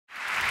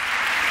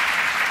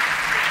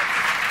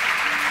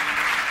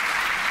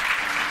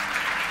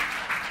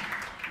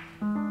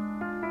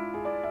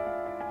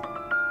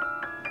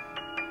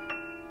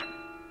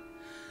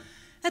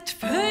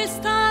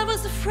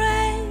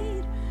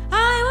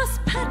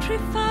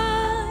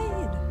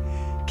petrified.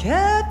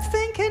 Kept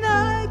thinking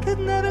I could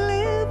never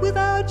live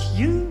without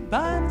you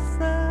by my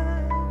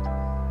side.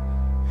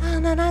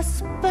 And then I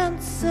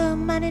spent so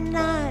many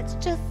nights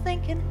just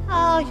thinking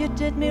how you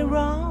did me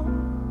wrong.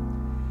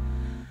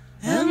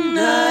 And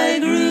I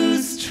grew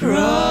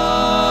strong.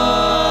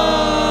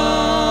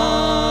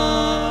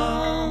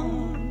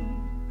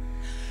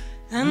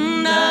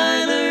 And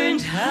I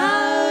learned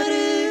how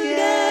to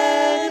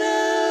get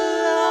along.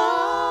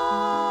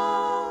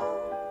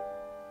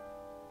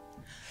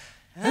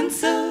 And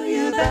so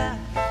you're back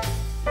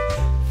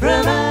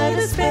from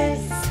outer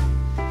space.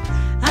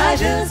 I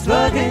just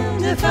walked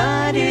in to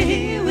find you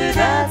here with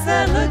that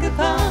sad look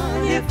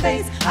upon your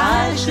face.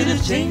 I should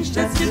have changed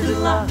that stupid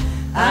lock.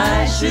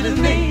 I should have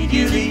made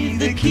you leave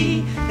the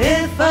key.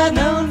 If I'd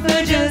known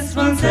for just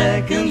 1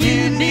 second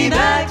you'd be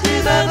back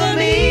to bother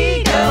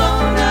me. Go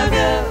on, now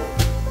go.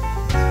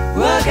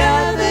 Walk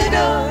out the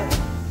door.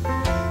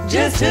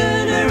 Just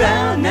turn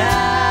around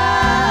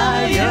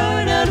now.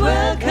 You're not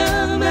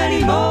welcome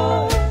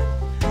anymore.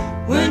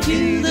 Weren't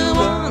you the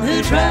one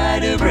who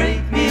tried to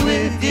break me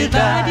with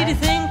goodbye? Did you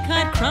think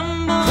I'd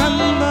crumble?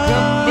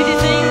 Did you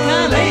think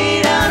I'd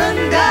lay down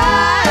and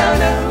die? Oh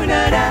no,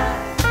 not I.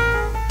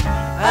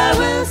 I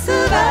will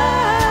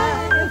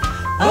survive.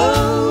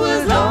 Oh,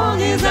 as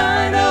long as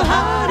I know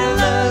how to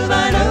love,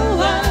 I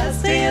know I'll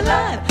stay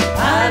alive.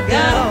 I've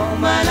got all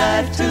my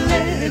life to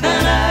live,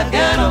 and I've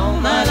got all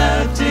my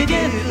love to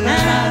give,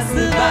 and I'll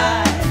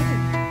survive.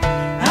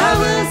 I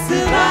will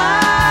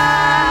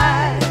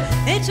survive.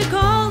 It took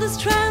all the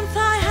strength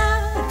I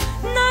had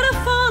not to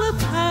fall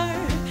apart.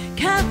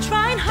 Kept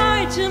trying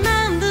hard to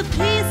mend the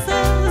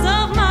pieces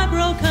of my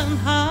broken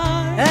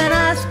heart. And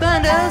I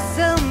spent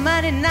so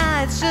many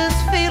nights just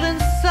feeling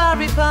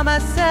sorry for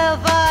myself.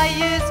 I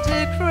used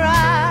to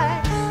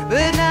cry,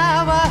 but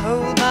now I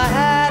hold my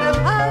head up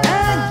high.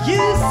 And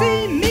you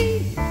see me,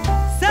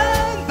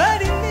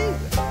 somebody new.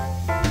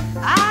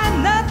 I'm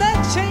not that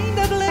chained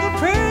up little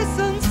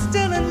person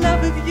still in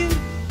love with you.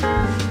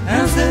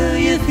 And so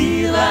you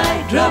feel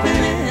like dropping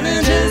in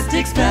and just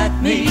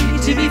expect me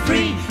to be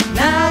free.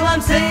 Now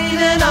I'm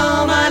saving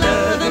all my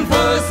loving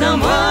for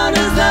someone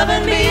who's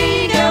loving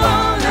me. Go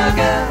on, now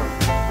go.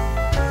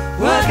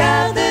 Walk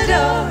out